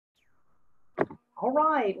All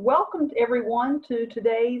right, welcome to everyone to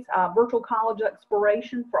today's virtual college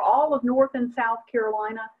exploration for all of North and South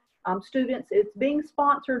Carolina students. It's being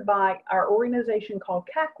sponsored by our organization called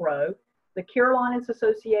CACRAO, the Carolinas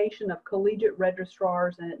Association of Collegiate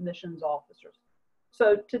Registrars and Admissions Officers.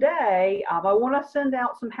 So today, I want to send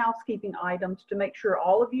out some housekeeping items to make sure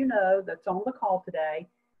all of you know that's on the call today,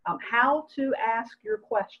 how to ask your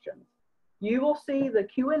questions. You will see the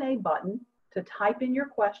Q&A button to type in your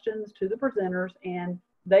questions to the presenters, and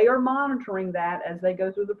they are monitoring that as they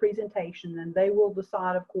go through the presentation, and they will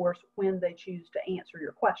decide, of course, when they choose to answer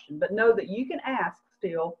your question. But know that you can ask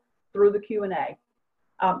still through the Q&A.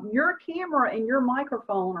 Your camera and your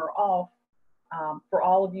microphone are off for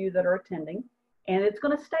all of you that are attending, and it's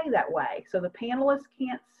going to stay that way. So the panelists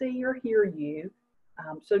can't see or hear you.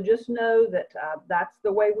 So just know that that's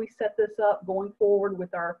the way we set this up going forward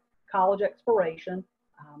with our college exploration.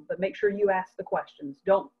 But make sure you ask the questions.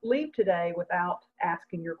 Don't leave today without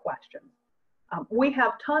asking your questions. We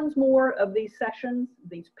have tons more of these sessions,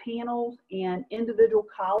 these panels, and individual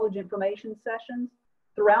college information sessions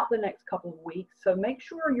throughout the next couple of weeks. So make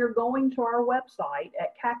sure you're going to our website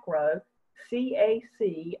at CACRAO,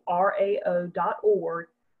 CACRAO.org,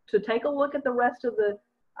 to take a look at the rest of the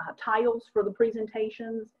titles for the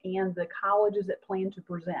presentations and the colleges that plan to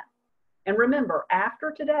present. And remember,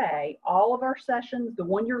 after today, all of our sessions, the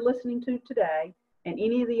one you're listening to today, and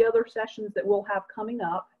any of the other sessions that we'll have coming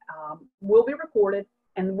up, will be recorded,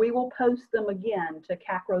 and we will post them again to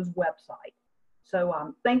CACRAO's website.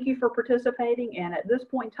 So thank you for participating. And at this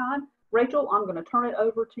point in time, Rachel, I'm going to turn it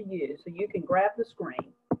over to you so you can grab the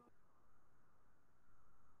screen.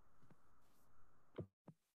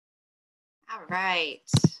 All right.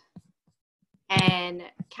 And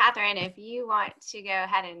Catherine, if you want to go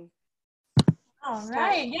ahead and all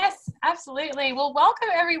right. Yes, absolutely. Well, welcome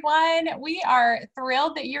everyone. We are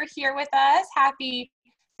thrilled that you're here with us. Happy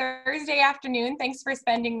Thursday afternoon. Thanks for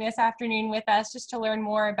spending this afternoon with us just to learn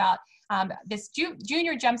more about this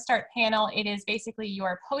Junior Jumpstart panel. It is basically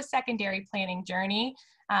your post-secondary planning journey.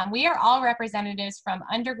 We are all representatives from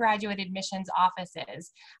undergraduate admissions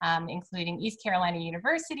offices, including East Carolina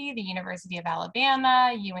University, the University of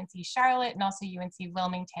Alabama, UNC Charlotte, and also UNC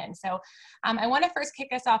Wilmington. So I want to first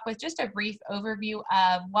kick us off with just a brief overview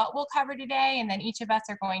of what we'll cover today, and then each of us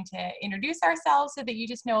are going to introduce ourselves so that you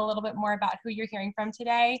just know a little bit more about who you're hearing from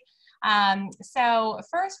today. So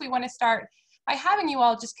first, we want to start by having you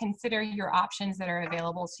all just consider your options that are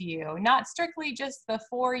available to you, not strictly just the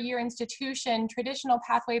four-year institution traditional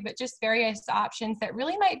pathway, but just various options that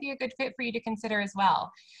really might be a good fit for you to consider as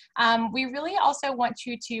well. We really also want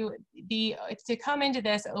you to come into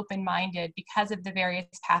this open-minded because of the various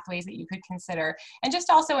pathways that you could consider, and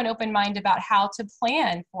just also an open mind about how to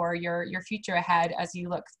plan for your future ahead as you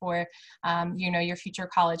look for your future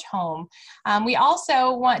college home. We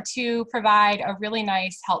also want to provide a really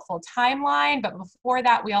nice, helpful timeline. But before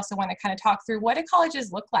that, we also want to kind of talk through what do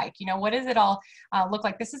colleges look like? What does it all look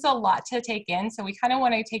like? This is a lot to take in, so we kind of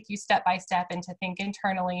want to take you step by step and to think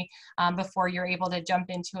internally before you're able to jump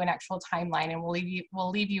into an actual timeline, and we'll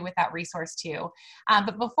leave you with that resource too.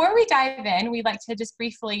 But before we dive in, we'd like to just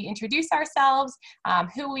briefly introduce ourselves,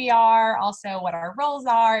 who we are, also what our roles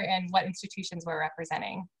are, and what institutions we're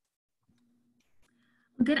representing.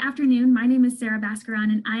 Good afternoon. My name is Sarah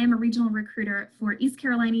Bascaron, and I am a regional recruiter for East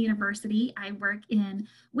Carolina University. I work in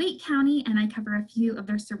Wake County, and I cover a few of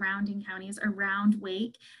their surrounding counties around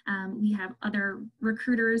Wake. We have other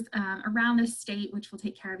recruiters around the state, which will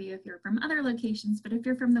take care of you if you're from other locations. But if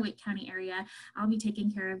you're from the Wake County area, I'll be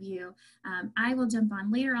taking care of you. I will jump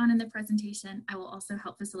on later on in the presentation. I will also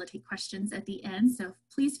help facilitate questions at the end. So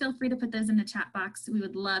please feel free to put those in the chat box. We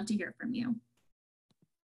would love to hear from you.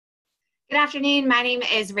 Good afternoon. My name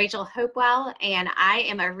is Rachel Hopewell, and I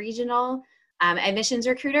am a regional admissions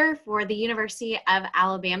recruiter for the University of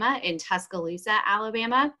Alabama in Tuscaloosa,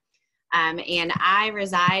 Alabama. And I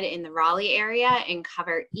reside in the Raleigh area and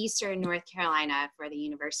cover Eastern North Carolina for the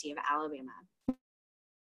University of Alabama.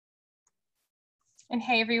 And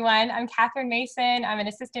hey everyone, I'm Catherine Mason. I'm an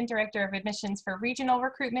Assistant Director of Admissions for Regional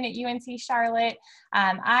Recruitment at UNC Charlotte.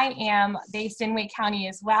 I am based in Wake County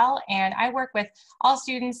as well, and I work with all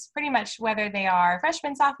students pretty much whether they are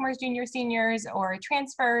freshmen, sophomores, juniors, seniors, or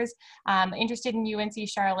transfers interested in UNC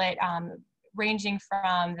Charlotte, ranging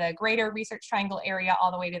from the greater Research Triangle area all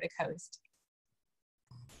the way to the coast.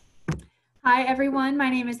 Hi everyone, my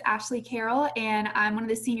name is Ashley Carroll and I'm one of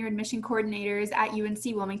the senior admission coordinators at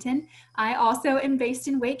UNC Wilmington. I also am based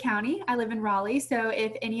in Wake County. I live in Raleigh, so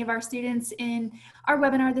if any of our students in our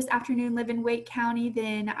webinar this afternoon live in Wake County,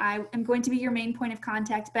 then I am going to be your main point of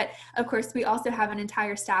contact. But of course, we also have an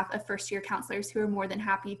entire staff of first-year counselors who are more than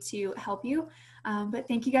happy to help you. But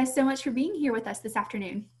thank you guys so much for being here with us this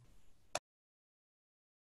afternoon.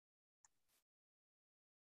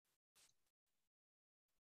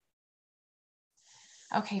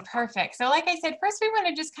 Okay, perfect. So like I said, first we want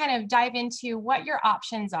to just kind of dive into what your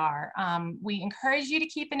options are. We encourage you to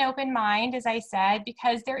keep an open mind, as I said,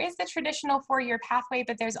 because there is the traditional four-year pathway,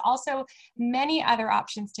 but there's also many other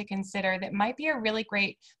options to consider that might be a really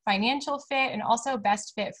great financial fit and also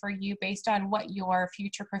best fit for you based on what your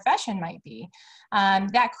future profession might be.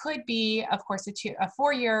 That could be, of course, a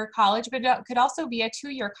four-year college, but it could also be a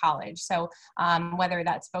two-year college. So whether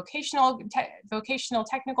that's vocational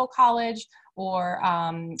technical college, or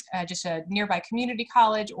just a nearby community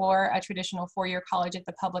college, or a traditional four-year college at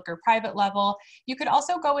the public or private level. You could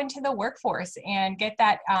also go into the workforce and get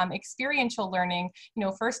that experiential learning,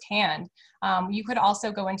 firsthand. You could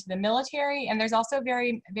also go into the military, and there's also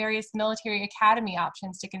various military academy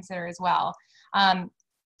options to consider as well.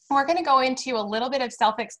 We're going to go into a little bit of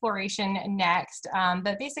self-exploration next,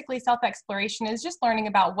 but basically self-exploration is just learning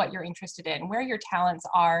about what you're interested in, where your talents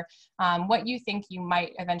are, what you think you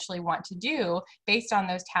might eventually want to do based on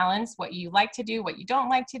those talents, what you like to do, what you don't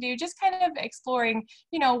like to do, just kind of exploring,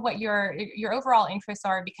 what your overall interests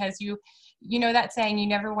are, because you know that saying, you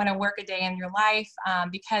never want to work a day in your life,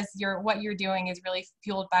 because what you're doing is really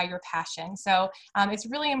fueled by your passion. So it's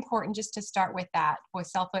really important just to start with that, with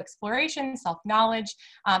self-exploration, self-knowledge,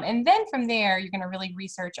 and then from there, you're going to really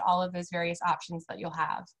research all of those various options that you'll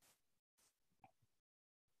have.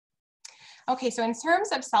 Okay, so in terms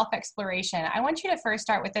of self-exploration, I want you to first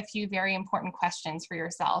start with a few very important questions for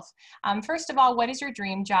yourself. First of all, what is your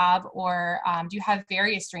dream job, or do you have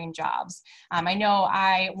various dream jobs? I know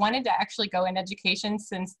I wanted to actually go in education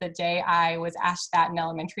since the day I was asked that in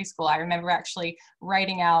elementary school. I remember actually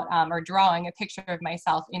writing out or drawing a picture of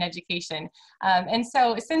myself in education. And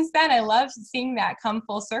so since then, I love seeing that come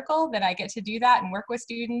full circle, that I get to do that and work with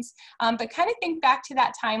students. But kind of think back to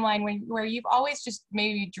that timeline where you've always just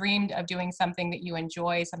maybe dreamed of doing something that you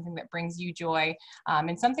enjoy, something that brings you joy,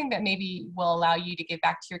 and something that maybe will allow you to give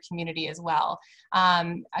back to your community as well.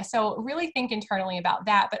 So really think internally about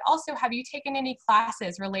that, but also, have you taken any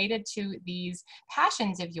classes related to these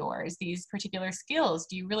passions of yours, these particular skills?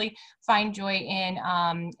 Do you really find joy in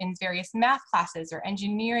various math classes or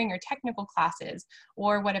engineering or technical classes?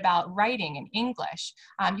 Or what about writing and English?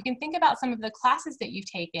 You can think about some of the classes that you've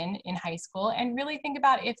taken in high school and really think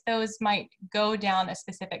about if those might go down a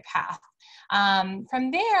specific path.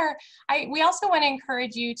 From there, we also want to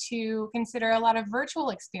encourage you to consider a lot of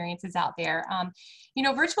virtual experiences out there.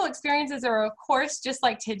 Virtual experiences are, of course, just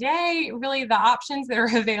like today, really the options that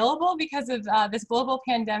are available because of this global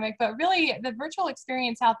pandemic, but really the virtual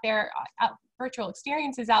experiences out there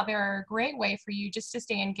are a great way for you just to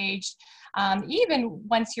stay engaged, even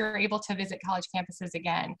once you're able to visit college campuses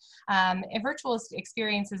again. Virtual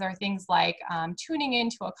experiences are things like tuning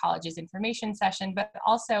into a college's information session, but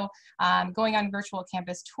also going on virtual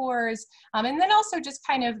campus tours, and then also just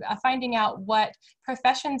kind of finding out what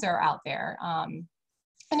professions are out there.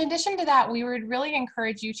 In addition to that, we would really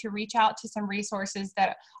encourage you to reach out to some resources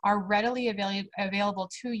that are readily available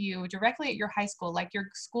to you directly at your high school, like your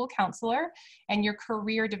school counselor and your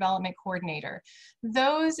career development coordinator.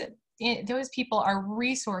 Those people are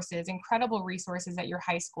resources, incredible resources at your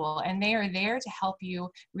high school, and they are there to help you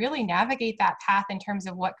really navigate that path in terms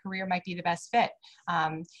of what career might be the best fit.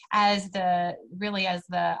 As the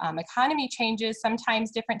economy changes, sometimes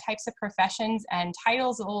different types of professions and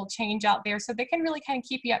titles will change out there, so they can really kind of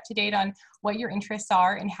keep you up to date on what your interests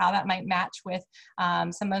are and how that might match with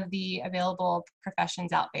some of the available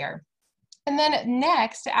professions out there. And then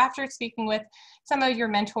next, after speaking with some of your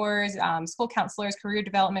mentors, school counselors, career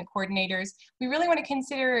development coordinators, we really want to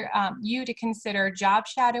consider consider job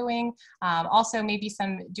shadowing, also maybe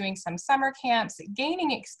doing some summer camps, gaining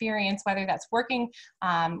experience, whether that's working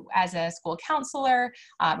as a school counselor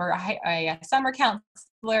or a summer counselor,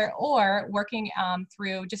 or working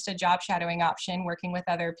through just a job shadowing option, working with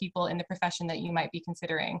other people in the profession that you might be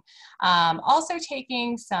considering. Also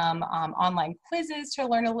taking some online quizzes to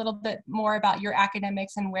learn a little bit more about your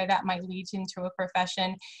academics and where that might lead into a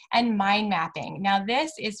profession, and mind mapping. Now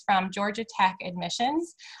this is from Georgia Tech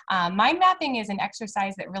Admissions. Mind mapping is an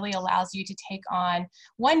exercise that really allows you to take on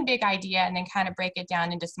one big idea and then kind of break it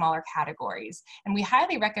down into smaller categories. And we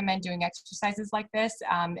highly recommend doing exercises like this.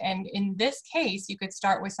 And in this case, you could start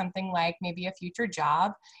start with something like maybe a future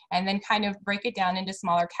job, and then kind of break it down into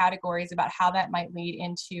smaller categories about how that might lead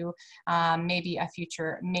into maybe a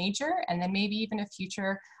future major, and then maybe even a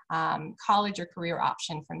future college or career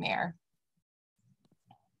option from there.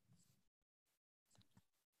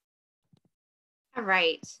 All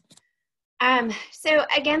right. So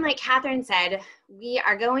again, like Catherine said, we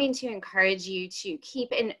are going to encourage you to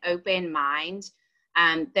keep an open mind.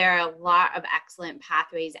 There are a lot of excellent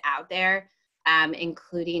pathways out there,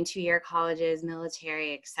 including two-year colleges,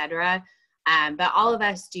 military, etc. But all of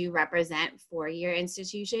us do represent four-year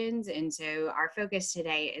institutions, and so our focus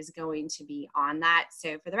today is going to be on that.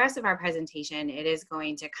 So for the rest of our presentation, it is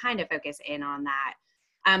going to kind of focus in on that.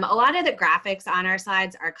 A lot of the graphics on our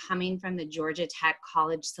slides are coming from the Georgia Tech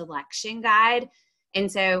College Selection Guide. And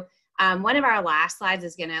so one of our last slides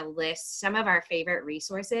is going to list some of our favorite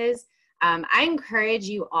resources. I encourage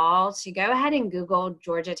you all to go ahead and Google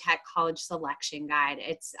Georgia Tech College Selection Guide.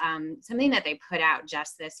 It's something that they put out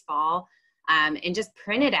just this fall, and just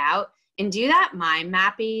print it out and do that mind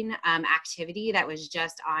mapping activity that was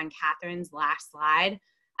just on Catherine's last slide.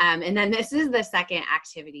 And then this is the second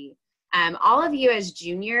activity. All of you as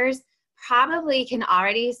juniors probably can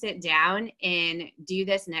already sit down and do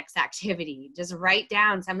this next activity. Just write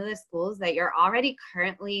down some of the schools that you're already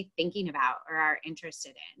currently thinking about or are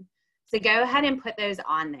interested in. So go ahead and put those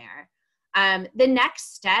on there. The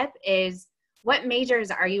next step is, what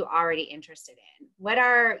majors are you already interested in? What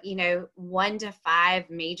are, 1 to 5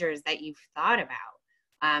 majors that you've thought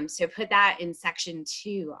about? So put that in section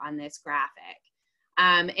 2 on this graphic.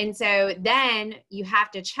 And so then you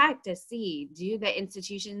have to check to see, do the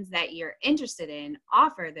institutions that you're interested in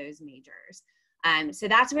offer those majors? So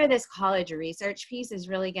that's where this college research piece is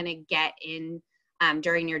really going to get in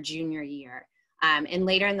during your junior year. And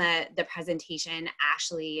later in the presentation,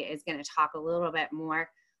 Ashley is going to talk a little bit more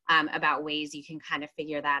about ways you can kind of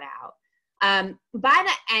figure that out. By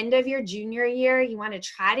the end of your junior year, you want to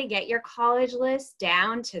try to get your college list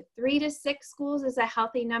down to 3 to 6 schools is a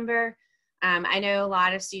healthy number. I know a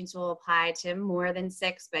lot of students will apply to more than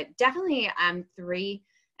 6, but definitely 3,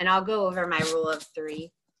 and I'll go over my rule of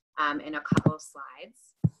 3 in a couple of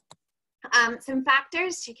slides. Some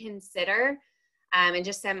factors to consider and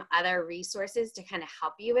just some other resources to kind of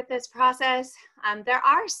help you with this process. There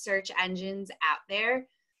are search engines out there.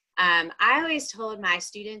 I always told my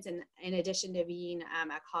students, and in addition to being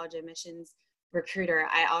a college admissions recruiter,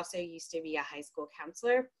 I also used to be a high school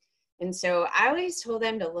counselor. And so I always told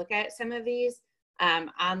them to look at some of these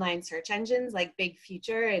online search engines like Big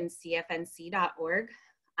Future and cfnc.org.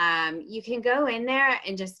 You can go in there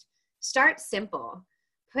and just start simple.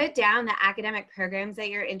 Put down the academic programs that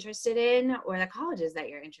you're interested in or the colleges that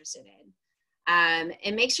you're interested in,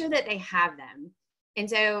 and make sure that they have them. And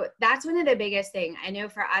so that's one of the biggest things. I know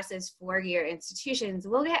for us as 4-year institutions,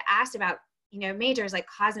 we'll get asked about, majors like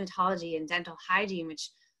cosmetology and dental hygiene, which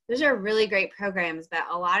those are really great programs, but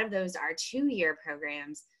a lot of those are 2-year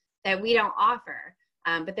programs that we don't offer,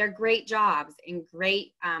 but they're great jobs and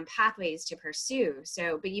great pathways to pursue.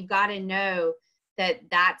 So, but you've got to know that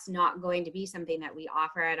that's not going to be something that we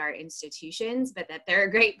offer at our institutions, but that there are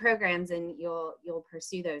great programs and you'll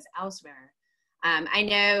pursue those elsewhere. I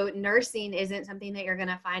know nursing isn't something that you're going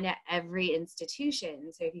to find at every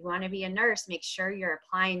institution. So if you want to be a nurse, make sure you're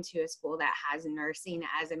applying to a school that has nursing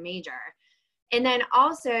as a major. And then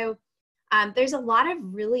also, there's a lot of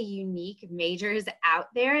really unique majors out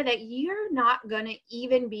there that you're not going to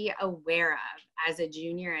even be aware of as a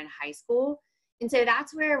junior in high school. And so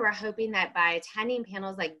that's where we're hoping that by attending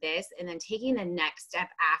panels like this and then taking the next step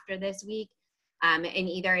after this week, and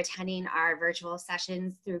either attending our virtual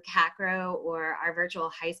sessions through CACRAO or our virtual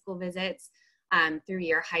high school visits through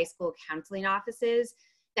your high school counseling offices,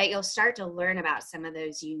 that you'll start to learn about some of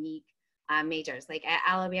those unique majors. Like at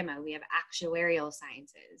Alabama, we have actuarial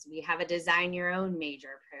sciences. We have a design your own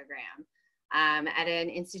major program. At an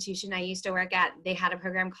institution I used to work at, they had a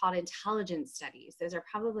program called intelligence studies. Those are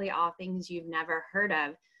probably all things you've never heard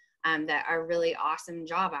of that are really awesome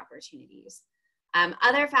job opportunities.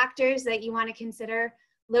 Other factors that you want to consider: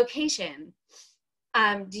 location.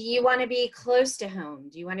 Do you want to be close to home?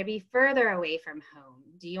 Do you want to be further away from home?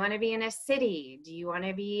 Do you want to be in a city? Do you want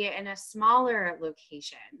to be in a smaller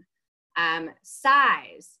location?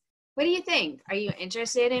 Size. What do you think? Are you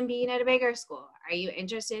interested in being at a bigger school? Are you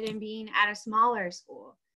interested in being at a smaller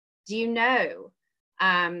school? Do you know?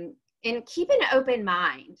 And keep an open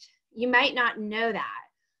mind. You might not know that.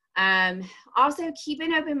 Also, keep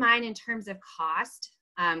an open mind in terms of cost.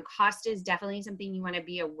 Cost is definitely something you want to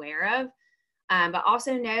be aware of, but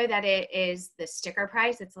also know that it is the sticker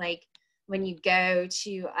price. It's like when you go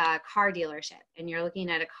to a car dealership and you're looking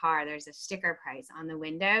at a car, there's a sticker price on the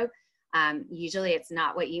window. Usually it's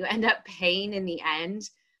not what you end up paying in the end,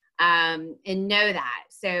 and know that.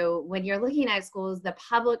 So when you're looking at schools, the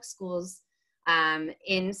public schools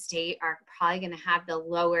in state are probably going to have the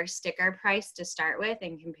lower sticker price to start with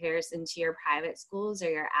in comparison to your private schools or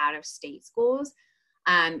your out-of-state schools.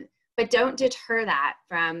 But don't deter that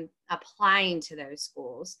from applying to those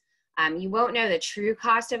schools. You won't know the true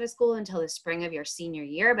cost of a school until the spring of your senior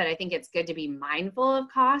year, but I think it's good to be mindful of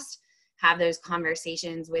cost, have those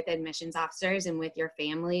conversations with admissions officers and with your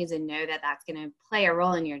families, and know that that's going to play a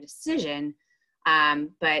role in your decision.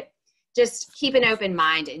 But just keep an open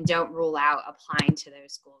mind and don't rule out applying to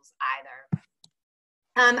those schools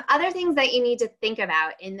either. Other things that you need to think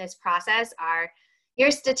about in this process are your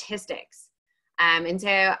statistics. And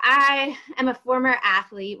so I am a former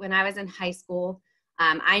athlete. When I was in high school,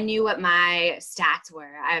 I knew what my stats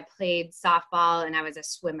were. I played softball and I was a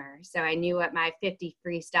swimmer. So I knew what my 50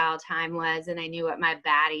 freestyle time was, and I knew what my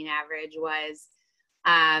batting average was.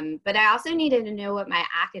 But I also needed to know what my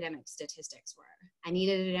academic statistics were. I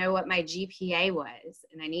needed to know what my GPA was,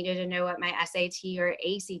 and I needed to know what my SAT or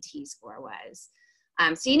ACT score was.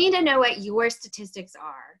 So you need to know what your statistics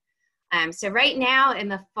are. So right now in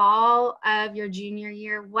the fall of your junior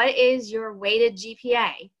year, what is your weighted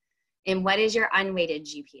GPA and what is your unweighted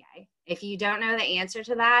GPA? If you don't know the answer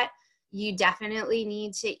to that, you definitely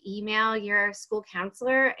need to email your school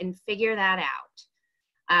counselor and figure that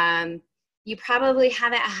out. You probably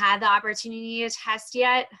haven't had the opportunity to test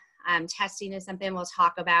yet. Testing is something we'll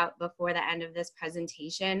talk about before the end of this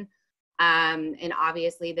presentation. And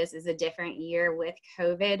obviously this is a different year with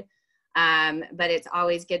COVID, but it's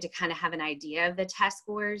always good to kind of have an idea of the test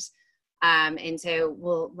scores. And so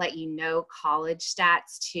we'll let you know college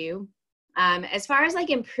stats too. As far as like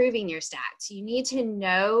improving your stats, you need to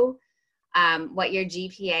know what your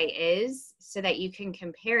GPA is so that you can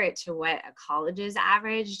compare it to what a college's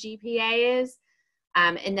average GPA is.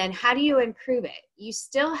 And then how do you improve it? You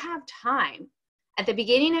still have time. At the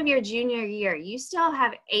beginning of your junior year, you still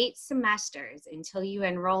have 8 semesters until you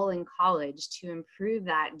enroll in college to improve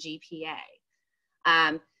that GPA.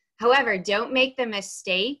 However, don't make the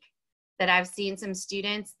mistake that I've seen some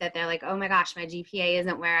students that they're like, oh my gosh, my GPA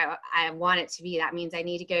isn't where I want it to be. That means I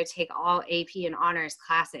need to go take all AP and honors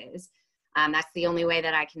classes. That's the only way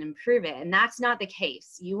that I can improve it. And that's not the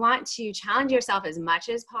case. You want to challenge yourself as much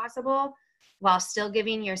as possible while still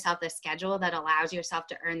giving yourself the schedule that allows yourself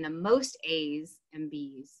to earn the most A's and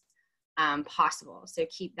B's possible. So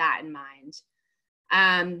keep that in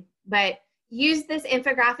mind. But use this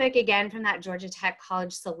infographic again from that Georgia Tech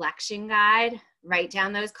College Selection Guide. Write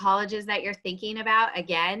down those colleges that you're thinking about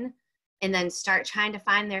again, and then start trying to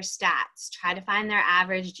find their stats. Try to find their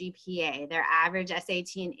average GPA, their average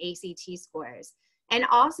SAT and ACT scores. And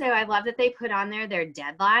also, I love that they put on there their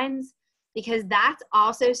deadlines, because that's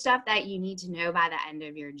also stuff that you need to know by the end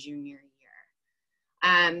of your junior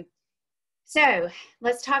year. So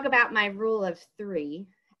let's talk about my rule of 3.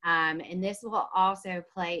 And this will also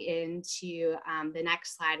play into the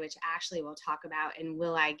next slide, which Ashley will talk about, and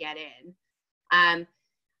will I get in?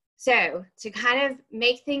 So to kind of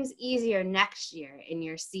make things easier next year in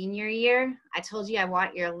your senior year, I told you I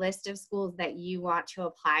want your list of schools that you want to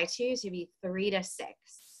apply to be 3 to 6.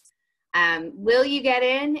 Will you get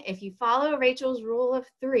in? If you follow Rachel's rule of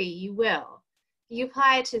 3, you will. You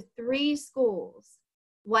apply to 3 schools,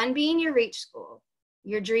 1 being your reach school,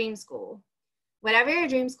 your dream school. Whatever your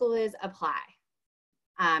dream school is, apply.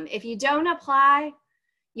 If you don't apply,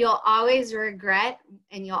 you'll always regret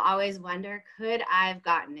and you'll always wonder, could I have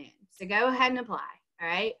gotten in? So go ahead and apply, all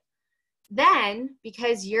right? Then,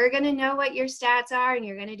 because you're gonna know what your stats are and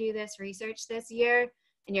you're gonna do this research this year,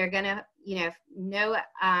 and you're gonna know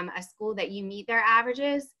a school that you meet their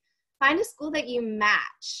averages, find a school that you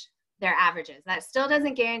match their averages. That still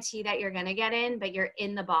doesn't guarantee that you're gonna get in, but you're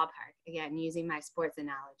in the ballpark, again, using my sports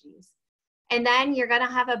analogies. And then you're gonna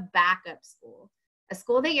have a backup school, a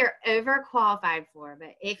school that you're overqualified for,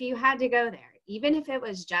 but if you had to go there, even if it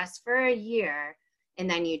was just for a year, and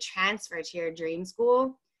then you transfer to your dream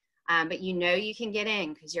school, but you know you can get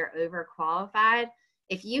in because you're overqualified.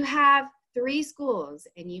 If you have 3 schools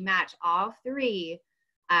and you match all 3,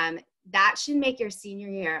 that should make your senior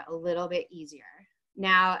year a little bit easier.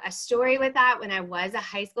 Now, a story with that, when I was a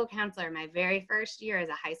high school counselor, my very first year as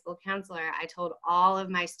a high school counselor, I told all of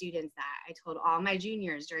my students that. I told all my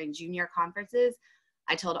juniors during junior conferences.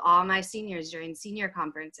 I told all my seniors during senior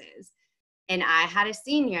conferences. And I had a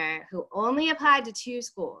senior who only applied to 2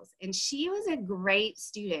 schools, and she was a great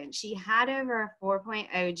student. She had over a 4.0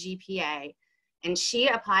 GPA, and she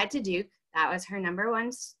applied to Duke. That was her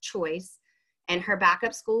 #1 choice. and her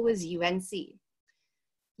backup school was UNC.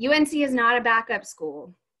 UNC is not a backup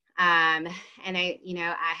school. And I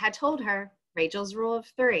had told her Rachel's rule of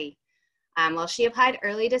 3. Well, she applied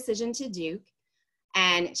early decision to Duke,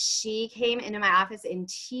 and she came into my office in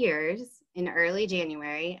tears in early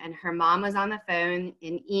January, and her mom was on the phone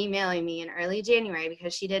and emailing me in early January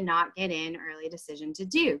because she did not get in early decision to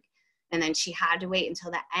Duke. And then she had to wait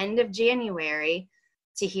until the end of January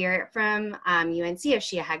to hear from UNC if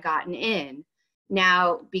she had gotten in.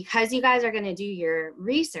 Now, because you guys are going to do your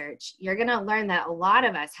research, you're going to learn that a lot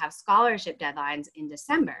of us have scholarship deadlines in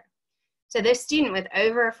December. So this student with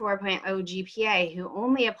over a 4.0 GPA who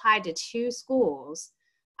only applied to 2 schools,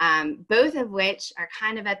 both of which are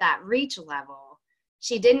kind of at that reach level,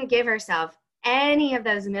 she didn't give herself any of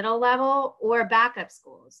those middle level or backup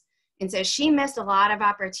schools. And so she missed a lot of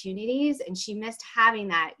opportunities, and she missed having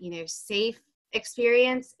that, safe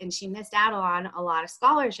experience, and she missed out on a lot of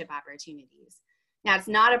scholarship opportunities. Now, it's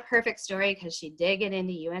not a perfect story because she did get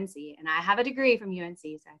into UNC, and I have a degree from UNC,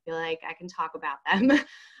 so I feel like I can talk about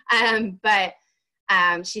them. But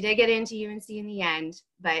she did get into UNC in the end,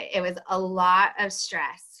 but it was a lot of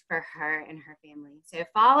stress for her and her family. So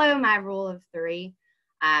follow my rule of 3,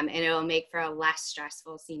 and it will make for a less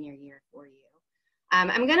stressful senior year for you.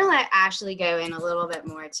 I'm going to let Ashley go in a little bit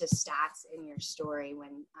more to stats in your story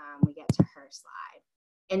when we get to her slide.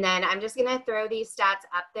 And then I'm just going to throw these stats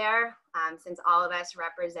up there since all of us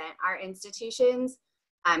represent our institutions.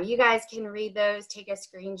 You guys can read those, take a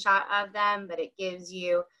screenshot of them, but it gives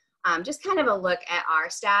you just kind of a look at our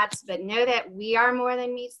stats. But know that we are more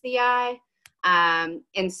than meets the eye,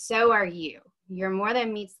 and so are you. You're more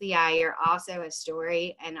than meets the eye. You're also a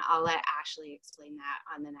story, and I'll let Ashley explain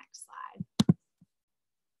that on the next slide.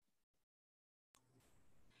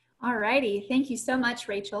 All righty, thank you so much,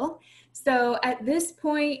 Rachel. So at this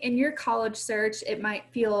point in your college search, it might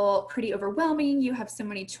feel pretty overwhelming. You have so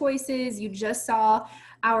many choices. You just saw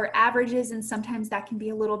our averages, and sometimes that can be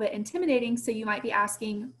a little bit intimidating. So you might be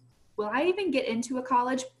asking, will I even get into a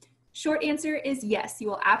college? Short answer is yes, you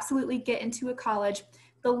will absolutely get into a college.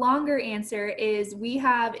 The longer answer is we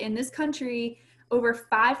have in this country over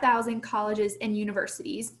 5,000 colleges and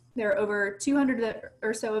universities. There are over 200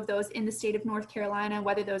 or so of those in the state of North Carolina,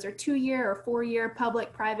 whether those are 2-year or 4-year,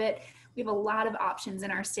 public, private. We have a lot of options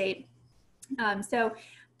in our state. So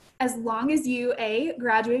as long as you, A,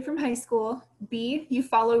 graduate from high school, B, you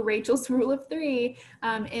follow Rachel's rule of 3,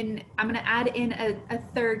 and I'm going to add in a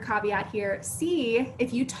third caveat here. C,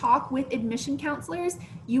 if you talk with admission counselors,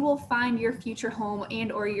 you will find your future home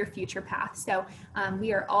and or your future path. So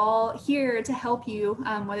we are all here to help you,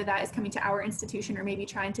 whether that is coming to our institution or maybe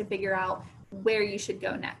trying to figure out where you should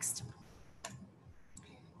go next.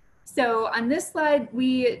 So on this slide,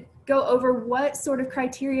 we go over what sort of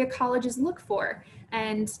criteria colleges look for.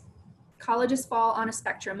 And colleges fall on a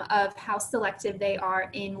spectrum of how selective they are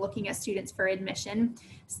in looking at students for admission.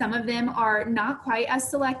 Some of them are not quite as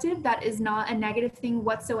selective. That is not a negative thing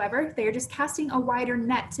whatsoever. They're just casting a wider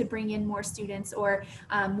net to bring in more students or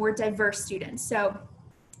more diverse students. So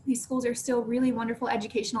these schools are still really wonderful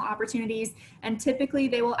educational opportunities, and typically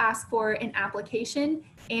they will ask for an application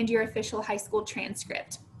and your official high school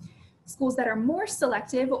transcript. Schools that are more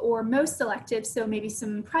selective or most selective, so maybe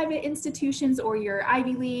some private institutions or your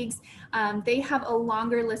Ivy Leagues, they have a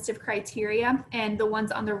longer list of criteria, and the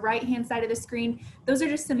ones on the right-hand side of the screen, those are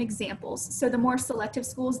just some examples. So the more selective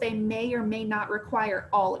schools, they may or may not require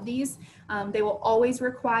all of these. They will always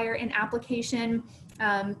require an application.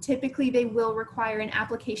 Typically, they will require an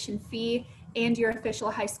application fee and your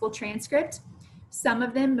official high school transcript. Some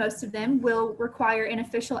of them, most of them, will require an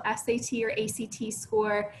official SAT or ACT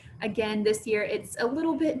score. Again, this year it's a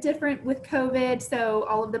little bit different with COVID, so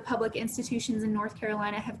all of the public institutions in North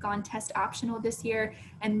Carolina have gone test optional this year,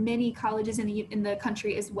 and many colleges in the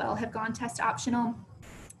country as well have gone test optional.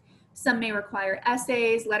 Some may require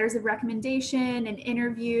essays, letters of recommendation, an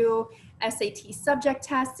interview, SAT subject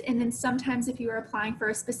tests, and then sometimes if you are applying for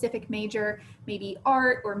a specific major, maybe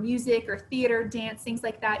art or music or theater, dance, things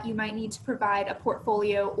like that, you might need to provide a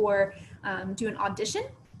portfolio or do an audition.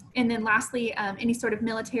 And then lastly, any sort of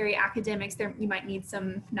military academics, you might need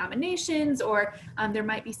some nominations, or there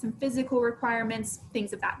might be some physical requirements,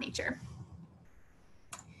 things of that nature.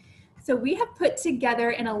 So we have put together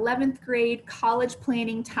an 11th grade college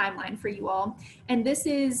planning timeline for you all. And this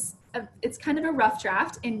is, it's kind of a rough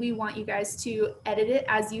draft, and we want you guys to edit it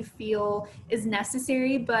as you feel is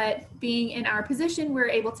necessary. But being in our position, we're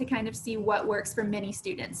able to kind of see what works for many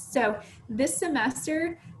students. So this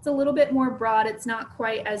semester, it's a little bit more broad. It's not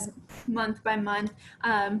quite as month by month,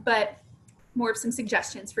 but more of some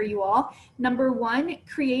suggestions for you all. Number one,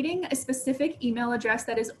 creating a specific email address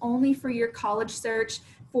that is only for your college search,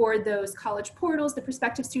 for those college portals, the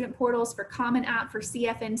prospective student portals, for Common App, for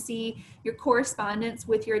CFNC, your correspondence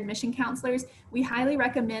with your admission counselors. We highly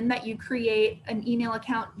recommend that you create an email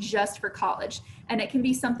account just for college. And it can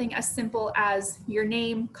be something as simple as your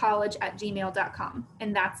name, college@gmail.com,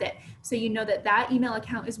 and that's it. So you know that that email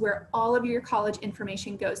account is where all of your college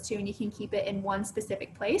information goes to, and you can keep it in one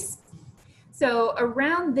specific place. So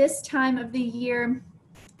around this time of the year,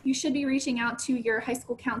 you should be reaching out to your high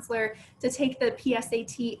school counselor to take the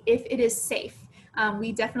PSAT if it is safe.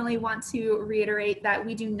 We definitely want to reiterate that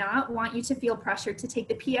we do not want you to feel pressured to take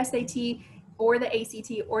the PSAT or the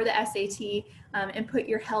ACT or the SAT and put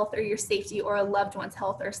your health or your safety or a loved one's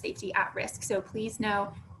health or safety at risk. So please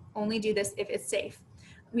know, only do this if it's safe.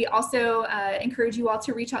 We also encourage you all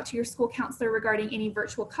to reach out to your school counselor regarding any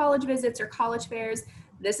virtual college visits or college fairs.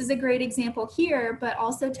 This is a great example here, but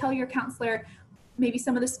also tell your counselor maybe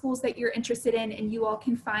some of the schools that you're interested in, and you all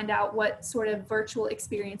can find out what sort of virtual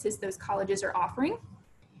experiences those colleges are offering.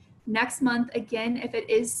 Next month, again, if it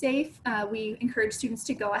is safe, we encourage students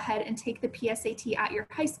to go ahead and take the PSAT at your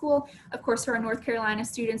high school. Of course, for our North Carolina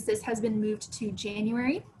students, this has been moved to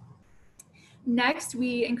January. Next,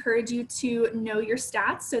 we encourage you to know your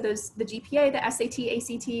stats, so the GPA, the SAT,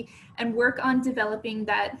 ACT, and work on developing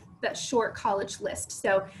that short college list.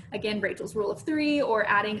 So again, Rachel's rule of 3, or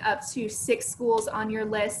adding up to 6 schools on your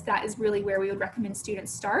list, that is really where we would recommend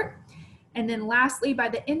students start. And then lastly, by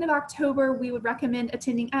the end of October, we would recommend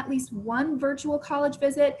attending at least 1 virtual college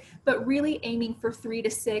visit, but really aiming for 3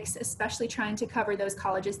 to 6, especially trying to cover those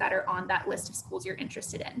colleges that are on that list of schools you're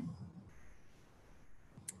interested in.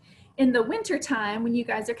 In the winter time, when you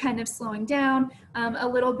guys are kind of slowing down a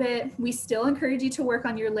little bit, we still encourage you to work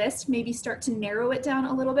on your list, maybe start to narrow it down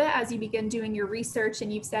a little bit as you begin doing your research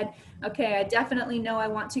and you've said, okay, I definitely know I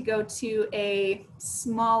want to go to a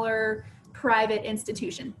smaller private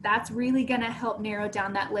institution. That's really going to help narrow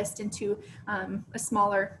down that list into a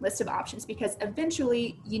smaller list of options, because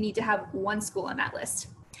eventually you need to have 1 school on that list.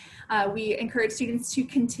 We encourage students to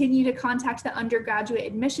continue to contact the undergraduate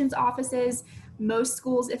admissions offices. Most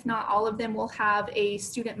schools, if not all of them, will have a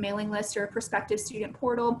student mailing list or a prospective student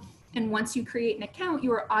portal. And once you create an account,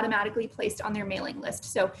 you are automatically placed on their mailing list.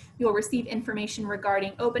 So you'll receive information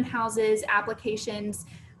regarding open houses, applications,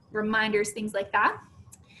 reminders, things like that.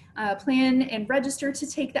 Plan and register to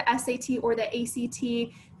take the SAT or the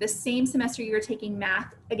ACT the same semester you're taking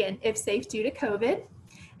math, again, if safe due to COVID.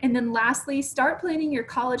 And then lastly, start planning your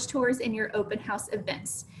college tours and your open house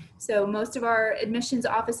events. So most of our admissions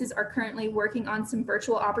offices are currently working on some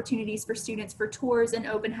virtual opportunities for students for tours and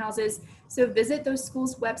open houses. So visit those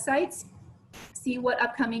schools' websites, see what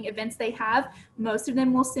upcoming events they have. Most of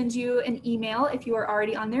them will send you an email if you are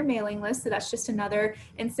already on their mailing list. So that's just another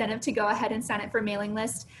incentive to go ahead and sign up for mailing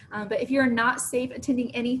list. But if you're not safe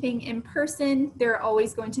attending anything in person, there are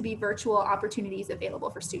always going to be virtual opportunities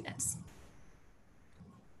available for students.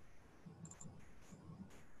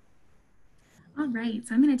 All right,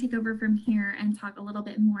 so I'm going to take over from here and talk a little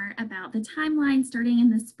bit more about the timeline starting in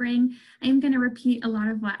the spring. I'm going to repeat a lot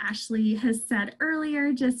of what Ashley has said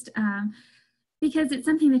earlier, just because it's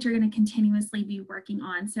something that you're going to continuously be working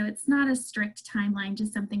on. So it's not a strict timeline,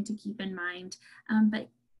 just something to keep in mind. But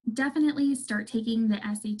definitely start taking the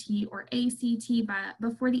SAT or ACT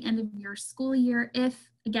before the end of your school year, if,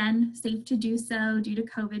 again, safe to do so due to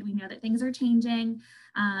COVID. We know that things are changing.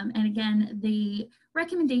 And again, the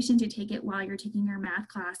recommendation to take it while you're taking your math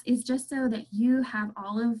class is just so that you have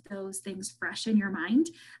all of those things fresh in your mind,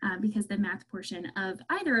 because the math portion of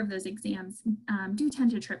either of those exams do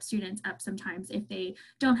tend to trip students up sometimes if they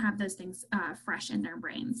don't have those things fresh in their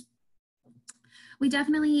brains. We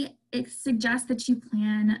definitely suggest that you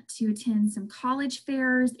plan to attend some college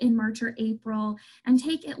fairs in March or April and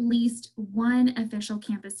take at least 1 official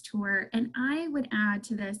campus tour. And I would add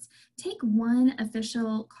to this, take 1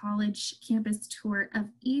 official college campus tour of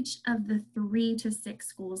each of the 3 to 6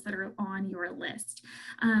 schools that are on your list.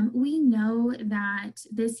 We know that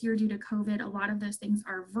this year due to COVID, a lot of those things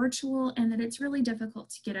are virtual, and that it's really difficult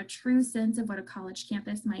to get a true sense of what a college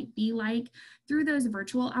campus might be like through those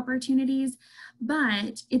virtual opportunities,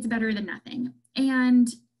 but it's better than nothing. And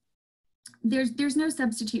there's no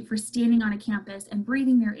substitute for standing on a campus and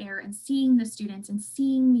breathing their air and seeing the students and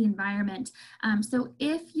seeing the environment. So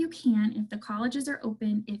if you can, if the colleges are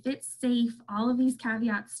open, if it's safe, all of these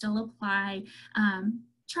caveats still apply.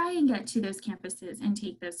 Try and get to those campuses and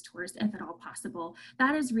take those tours if at all possible.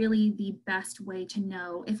 That is really the best way to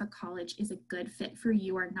know if a college is a good fit for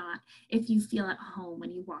you or not, if you feel at home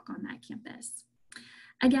when you walk on that campus.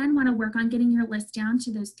 Again, want to work on getting your list down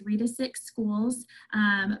to those 3 to 6 schools.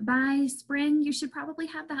 By spring, you should probably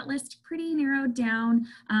have that list pretty narrowed down.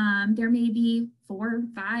 There may be 4 or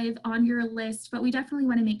 5 on your list, but we definitely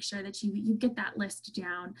want to make sure that you get that list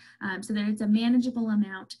down so that it's a manageable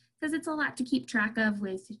amount, because it's a lot to keep track of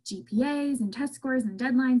with GPAs and test scores and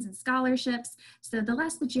deadlines and scholarships. So the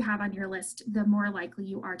less that you have on your list, the more likely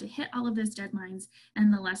you are to hit all of those deadlines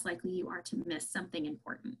and the less likely you are to miss something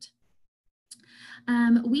important.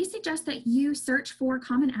 We suggest that you search for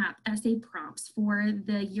Common App essay prompts for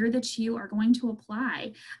the year that you are going to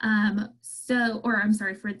apply.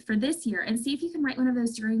 For this year, and see if you can write one of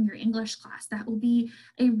those during your English class. That will be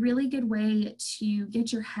a really good way to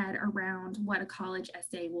get your head around what a college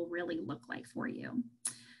essay will really look like for you.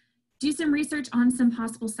 Do some research on some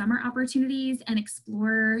possible summer opportunities and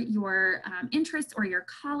explore your interests or your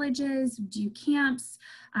colleges. Do camps,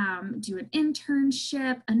 do an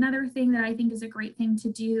internship. Another thing that I think is a great thing to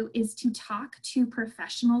do is to talk to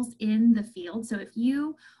professionals in the field. So if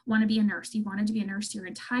you want to be a nurse, you wanted to be a nurse your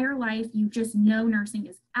entire life, you just know nursing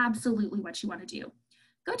is absolutely what you want to do.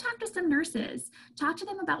 Go talk to some nurses. Talk to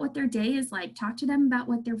them about what their day is like. Talk to them about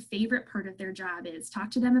what their favorite part of their job is.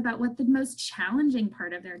 Talk to them about what the most challenging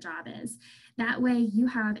part of their job is. That way you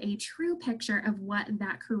have a true picture of what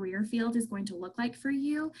that career field is going to look like for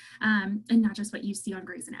you, and not just what you see on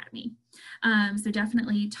Grey's Anatomy. So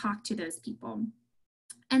definitely talk to those people.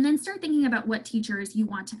 And then start thinking about what teachers you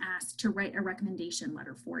want to ask to write a recommendation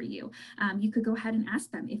letter for you. You could go ahead and ask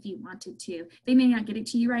them if you wanted to. They may not get it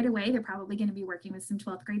to you right away. They're probably going to be working with some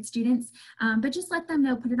 12th grade students, but just let them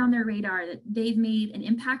know, put it on their radar that they've made an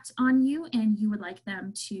impact on you and you would like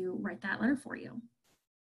them to write that letter for you.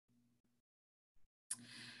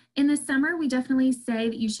 In the summer, we definitely say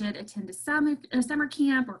that you should attend a summer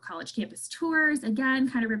camp or college campus tours. Again,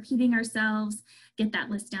 kind of repeating ourselves, get that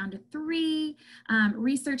list down to 3.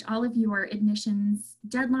 Research all of your admissions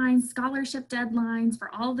deadlines, scholarship deadlines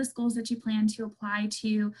for all of the schools that you plan to apply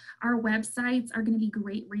to. Our websites are going to be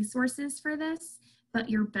great resources for this. But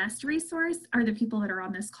your best resource are the people that are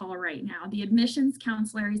on this call right now, the admissions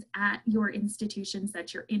counselors at your institutions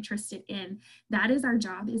that you're interested in. That is our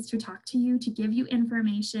job, is to talk to you, to give you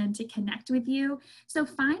information, to connect with you. So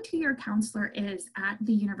find who your counselor is at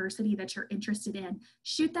the university that you're interested in.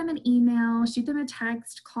 Shoot them an email, shoot them a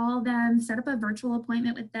text, call them, set up a virtual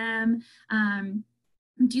appointment with them.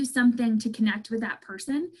 Do something to connect with that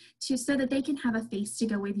person so that they can have a face to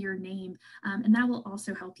go with your name. And that will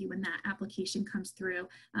also help you when that application comes through,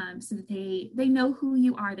 so that they know who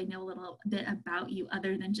you are. They know a little bit about you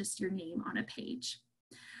other than just your name on a page.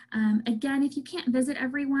 Again, if you can't visit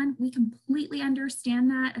everyone, we completely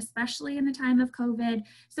understand that, especially in the time of COVID.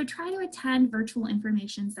 So try to attend virtual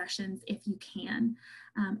information sessions if you can.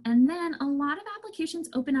 And then a lot of applications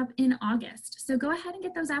open up in August. So go ahead and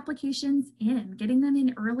get those applications in. Getting them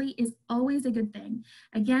in early is always a good thing.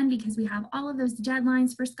 Again, because we have all of those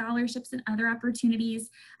deadlines for scholarships and other opportunities,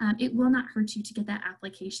 it will not hurt you to get that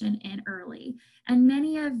application in early. And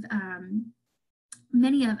many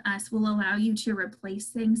of us will allow you to replace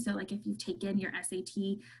things. So like if you've taken your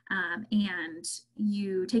SAT and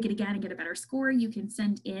you take it again and get a better score, you can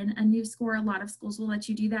send in a new score. A lot of schools will let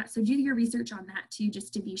you do that. So do your research on that too,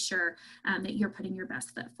 just to be sure that you're putting your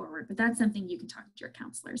best foot forward. But that's something you can talk to your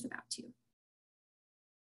counselors about too.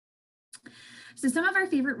 So some of our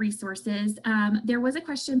favorite resources, there was a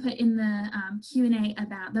question put in the Q&A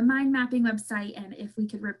about the mind mapping website and if we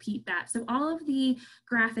could repeat that. So all of the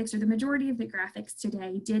graphics, or the majority of the graphics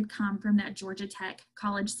today, did come from that Georgia Tech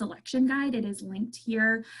College Selection Guide. It is linked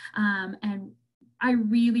here, and I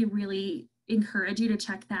really encourage you to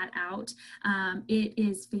check that out. It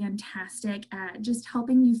is fantastic at just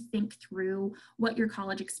helping you think through what your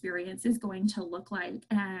college experience is going to look like,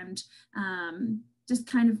 and just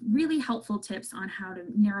kind of really helpful tips on how to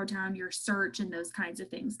narrow down your search and those kinds of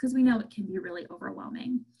things, because we know it can be really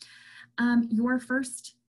overwhelming. Your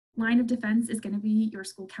first line of defense is going to be your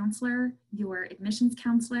school counselor, your admissions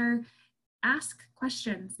counselor. Ask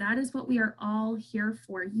questions. That is what we are all here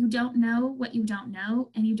for. You don't know what you don't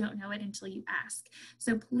know, and you don't know it until you ask.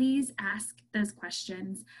 So please ask those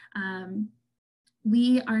questions.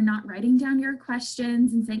 We are not writing down your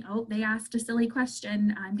questions and saying, oh, they asked a silly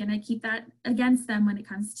question, I'm going to keep that against them when it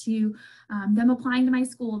comes to them applying to my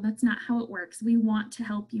school. That's not how it works. We want to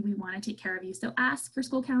help you. We want to take care of you. So ask your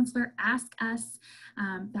school counselor, ask us.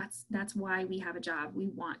 That's why we have a job. We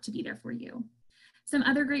want to be there for you. Some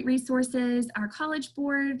other great resources, our College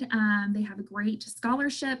Board, they have a great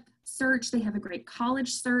scholarship search. They have a great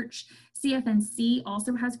college search. CFNC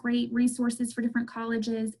also has great resources for different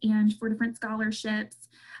colleges and for different scholarships.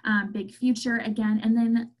 Big Future again. And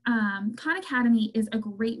then Khan Academy is a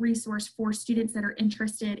great resource for students that are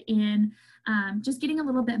interested in just getting a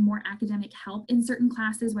little bit more academic help in certain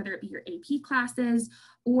classes, whether it be your AP classes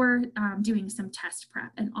or doing some test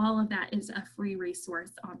prep. And all of that is a free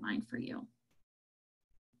resource online for you.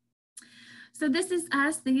 So this is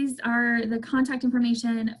us. These are the contact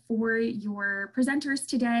information for your presenters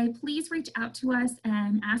today. Please reach out to us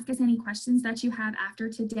and ask us any questions that you have after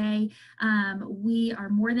today. We are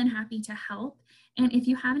more than happy to help. And if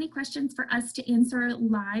you have any questions for us to answer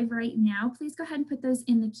live right now, please go ahead and put those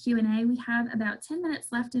in the Q&A. We have about 10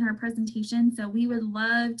 minutes left in our presentation, so we would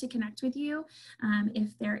love to connect with you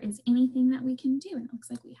if there is anything that we can do. And it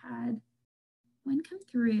looks like we had one come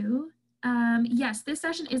through. Yes, this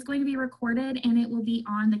session is going to be recorded and it will be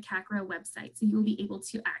on the CACRAO website, so you will be able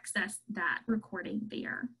to access that recording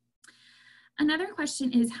there. Another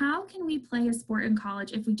question is, how can we play a sport in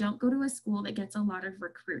college if we don't go to a school that gets a lot of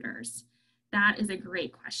recruiters? That is a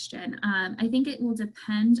great question. I think it will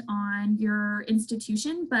depend on your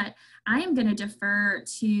institution, but I am going to defer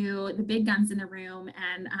to the big guns in the room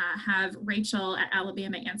and have Rachel at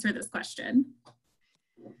Alabama answer this question.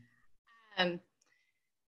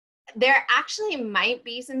 There actually might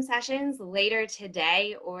be some sessions later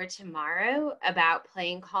today or tomorrow about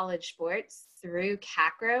playing college sports through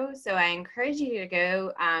CACRAO. So I encourage you to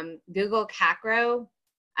go Google CACRAO,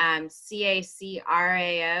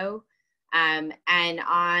 CACRAO, and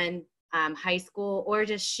on high school, or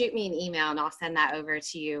just shoot me an email and I'll send that over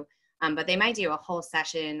to you. But they might do a whole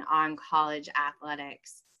session on college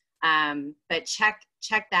athletics. But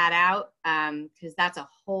check that out because that's a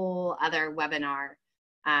whole other webinar.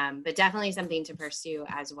 But definitely something to pursue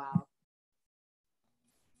as well.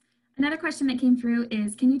 Another question that came through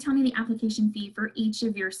is, can you tell me the application fee for each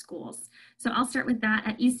of your schools? So I'll start with that.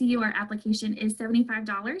 At ECU, our application is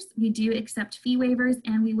 $75. We do accept fee waivers,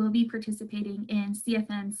 and we will be participating in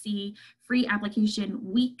CFNC free application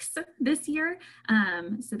weeks this year.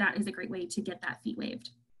 So that is a great way to get that fee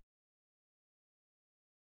waived.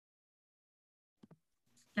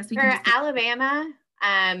 Yes, we for Alabama,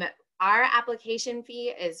 our application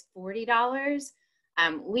fee is $40.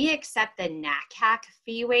 We accept the NACAC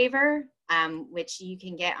fee waiver, which you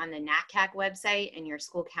can get on the NACAC website, and your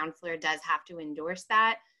school counselor does have to endorse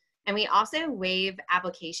that. And we also waive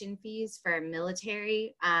application fees for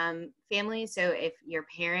military families. So if your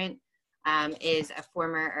parent is a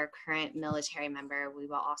former or current military member, we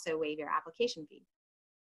will also waive your application fee.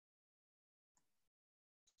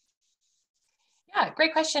 Yeah,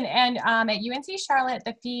 great question. And at UNC Charlotte,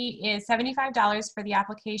 the fee is $75 for the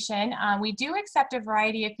application. We do accept a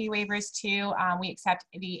variety of fee waivers too. We accept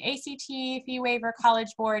the ACT fee waiver, College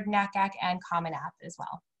Board, NACAC, and Common App as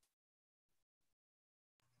well.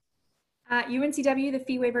 At UNCW, the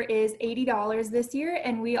fee waiver is $80 this year,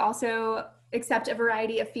 and we also accept a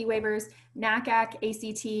variety of fee waivers, NACAC,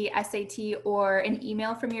 ACT, SAT, or an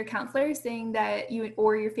email from your counselor saying that you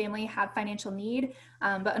or your family have financial need.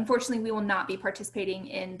 But unfortunately, we will not be participating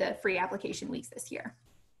in the free application weeks this year.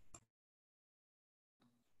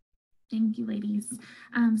 Thank you, ladies.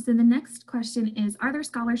 So the next question is, are there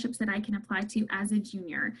scholarships that I can apply to as a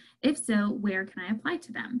junior? If so, where can I apply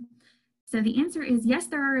to them? So the answer is yes,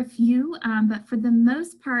 there are a few, but for the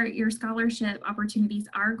most part, your scholarship opportunities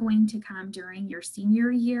are going to come during your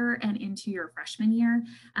senior year and into your freshman year.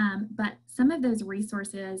 But some of those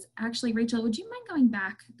resources, actually, Rachel, would you mind going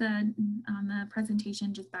back on the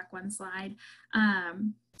presentation, just back one slide?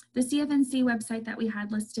 The CFNC website that we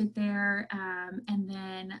had listed there, and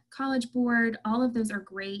then College Board, all of those are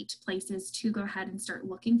great places to go ahead and start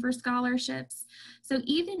looking for scholarships. So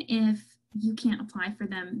even if you can't apply for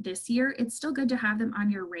them this year, it's still good to have them on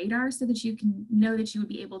your radar so that you can know that you would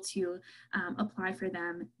be able to apply for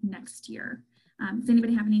them next year. Does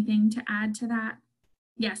anybody have anything to add to that?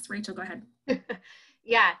 Yes, Rachel, go ahead.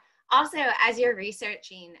 Yeah, also as you're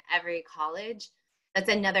researching every college, that's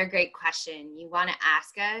another great question. You want to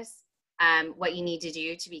ask us what you need to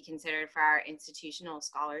do to be considered for our institutional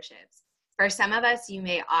scholarships. For some of us, you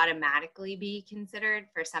may automatically be considered.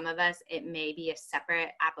 For some of us, it may be a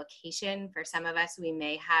separate application. For some of us, we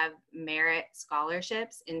may have merit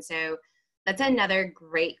scholarships. And so that's another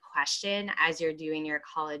great question as you're doing your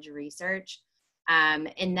college research.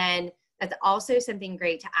 And then that's also something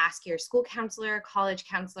great to ask your school counselor, college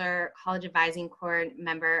advising corps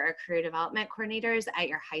member, or career development coordinators at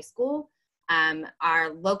your high school.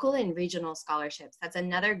 Our local and regional scholarships, that's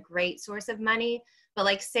another great source of money. But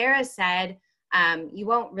like Sarah said, you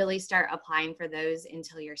won't really start applying for those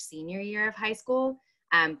until your senior year of high school.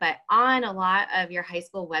 But on a lot of your high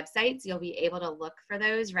school websites, you'll be able to look for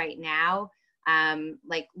those right now.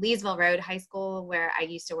 Like Leesville Road High School, where I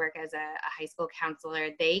used to work as a high school counselor,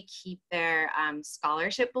 they keep their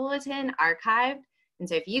scholarship bulletin archived. And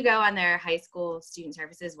so if you go on their high school student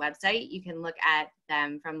services website, you can look at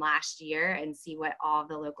them from last year and see what all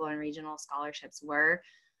the local and regional scholarships were.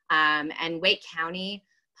 And Wake County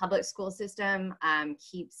Public School System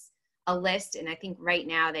keeps a list, and I think right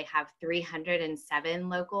now they have 307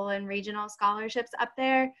 local and regional scholarships up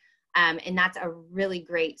there. And that's a really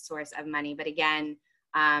great source of money, but again,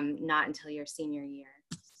 not until your senior year.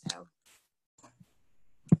 So.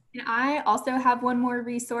 And I also have one more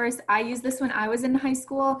resource. I used this when I was in high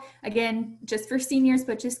school. Again, just for seniors,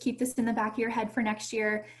 but just keep this in the back of your head for next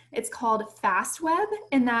year. It's called FastWeb,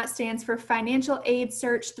 and that stands for Financial Aid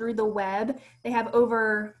Search Through the Web. They have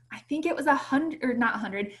over, I think it was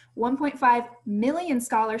 1.5 million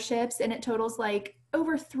scholarships, and it totals like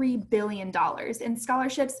over $3 billion. And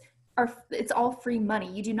scholarships it's all free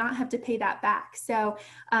money. You do not have to pay that back. So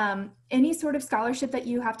any sort of scholarship that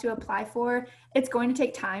you have to apply for, it's going to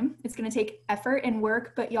take time. It's going to take effort and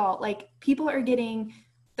work, but y'all, like, people are getting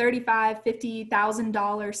 $35,000,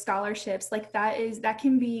 $50,000 scholarships. Like that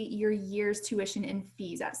can be your year's tuition and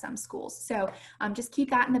fees at some schools. So just keep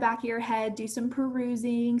that in the back of your head, do some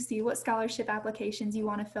perusing, see what scholarship applications you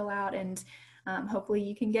want to fill out, and hopefully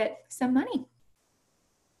you can get some money.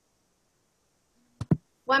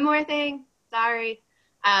 One more thing, sorry.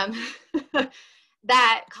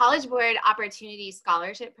 That College Board Opportunity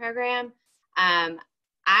Scholarship Program, I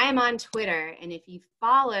am on Twitter, and if you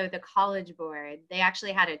follow the College Board, they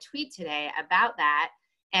actually had a tweet today about that,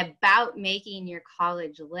 about making your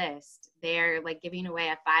college list. They're like giving away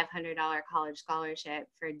a $500 college scholarship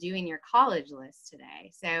for doing your college list today.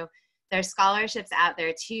 So there's scholarships out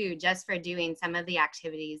there too, just for doing some of the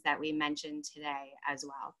activities that we mentioned today as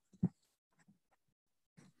well.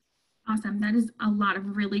 Awesome. That is a lot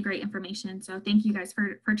of really great information. So thank you guys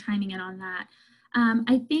for chiming in on that.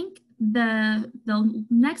 I think the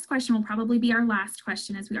next question will probably be our last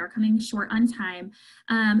question, as we are coming short on time.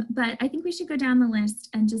 But I think we should go down the list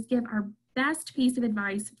and just give our best piece of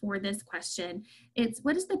advice for this question. It's,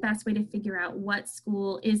 what is the best way to figure out what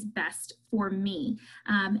school is best for me?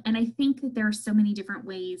 And I think that there are so many different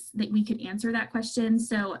ways that we could answer that question.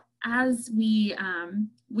 So as we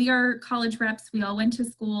are college reps, we all went to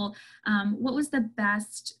school. What was the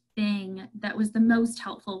best thing that was the most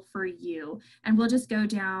helpful for you? And we'll just go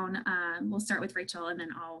down, we'll start with Rachel, and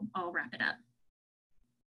then I'll wrap it up.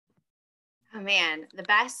 Oh man, the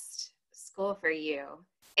best school for you.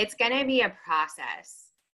 It's gonna be a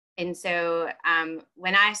process. And so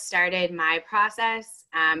when I started my process,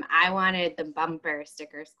 I wanted the bumper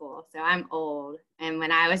sticker school. So I'm old. And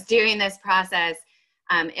when I was doing this process,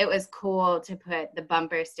 it was cool to put the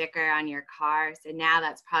bumper sticker on your car. So now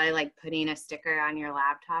that's probably like putting a sticker on your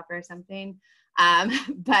laptop or something.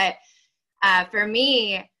 But for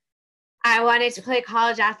me, I wanted to play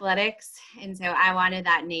college athletics. And so I wanted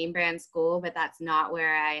that name brand school, but that's not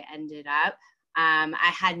where I ended up. I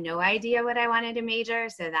had no idea what I wanted to major,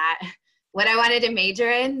 what I wanted to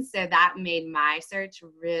major in. So that made my search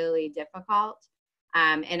really difficult.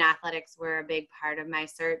 And athletics were a big part of my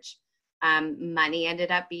search. Money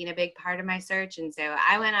ended up being a big part of my search. And so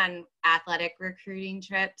I went on athletic recruiting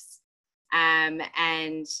trips,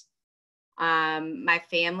 and my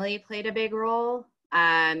family played a big role.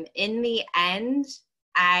 In the end,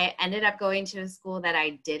 I ended up going to a school that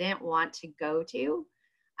I didn't want to go to.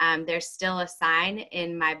 There's still a sign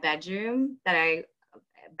in my bedroom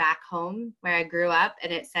back home where I grew up,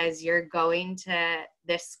 and it says, "You're going to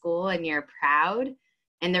this school and you're proud."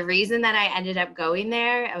 And the reason that I ended up going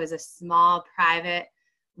there, it was a small private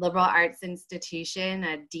liberal arts institution,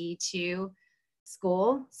 a D2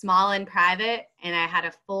 school, small and private, and I had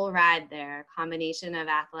a full ride there, a combination of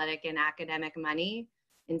athletic and academic money.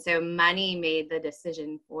 And so money made the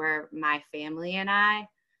decision for my family and I.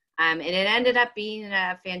 And it ended up being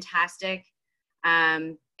a fantastic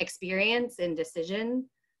experience and decision.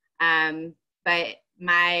 But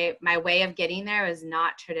my way of getting there was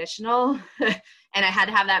not traditional. And I had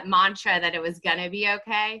to have that mantra that it was gonna be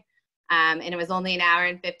okay. And it was only an hour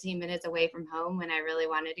and 15 minutes away from home when I really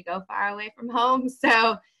wanted to go far away from home.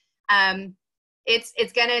 So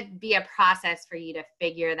it's gonna be a process for you to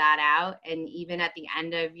figure that out. And even at the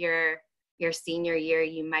end of your senior year,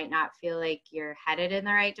 you might not feel like you're headed in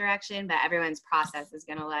the right direction, but everyone's process is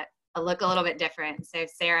gonna look a little bit different. So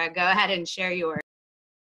Sarah, go ahead and share yours.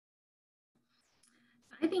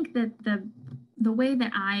 I think that the way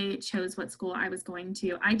that I chose what school I was going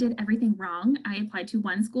to, I did everything wrong. I applied to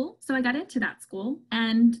one school, so I got into that school,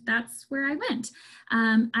 and that's where I went.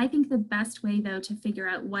 I think the best way, though, to figure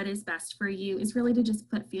out what is best for you is really to just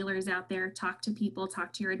put feelers out there, talk to people,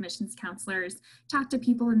 talk to your admissions counselors, talk to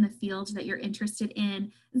people in the field that you're interested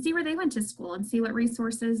in, and see where they went to school and see what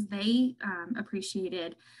resources they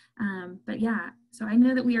appreciated. But yeah, so I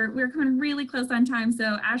know that we're coming really close on time.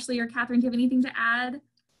 So Ashley or Catherine, do you have anything to add?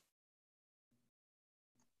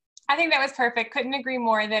 I think that was perfect. Couldn't agree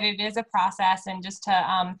more that it is a process, and just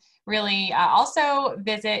to really also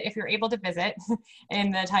visit, if you're able to visit in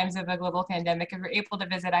the times of a global pandemic, if you're able to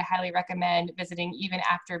visit, I highly recommend visiting even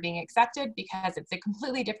after being accepted, because it's a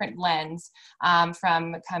completely different lens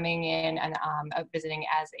from coming in and visiting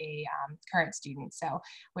as a current student. So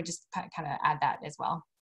we'll just kind of add that as well.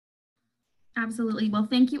 Absolutely. Well,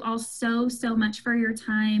 thank you all so much for your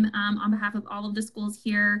time. On behalf of all of the schools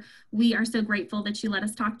here, we are so grateful that you let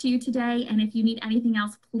us talk to you today. And if you need anything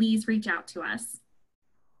else, please reach out to us.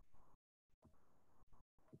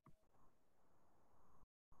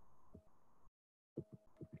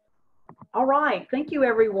 All right. Thank you,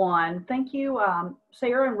 everyone. Thank you,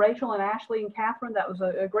 Sarah and Rachel and Ashley and Catherine. That was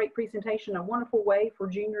a great presentation, a wonderful way for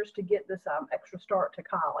juniors to get this extra start to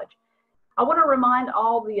college. I want to remind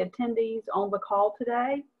all the attendees on the call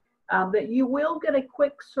today that you will get a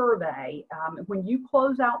quick survey. When you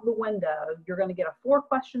close out the window, you're going to get a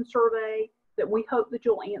 4-question survey that we hope that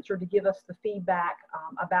you'll answer to give us the feedback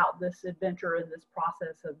about this adventure and this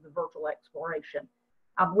process of the virtual exploration.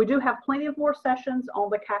 We do have plenty of more sessions on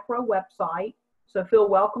the CACRAO website, so feel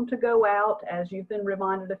welcome to go out, as you've been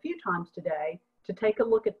reminded a few times today, to take a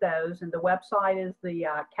look at those. And the website is the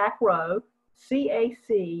CACRAO, CACRAO.org,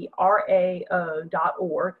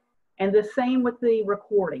 and the same with the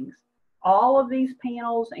recordings. All of these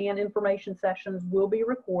panels and information sessions will be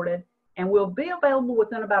recorded and will be available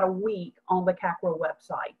within about a week on the CACRAO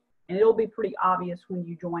website. And it'll be pretty obvious when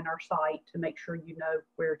you join our site to make sure you know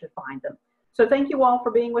where to find them. So thank you all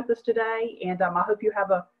for being with us today, and I hope you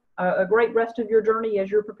have a great rest of your journey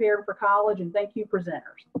as you're prepared for college, and thank you,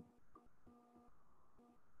 presenters.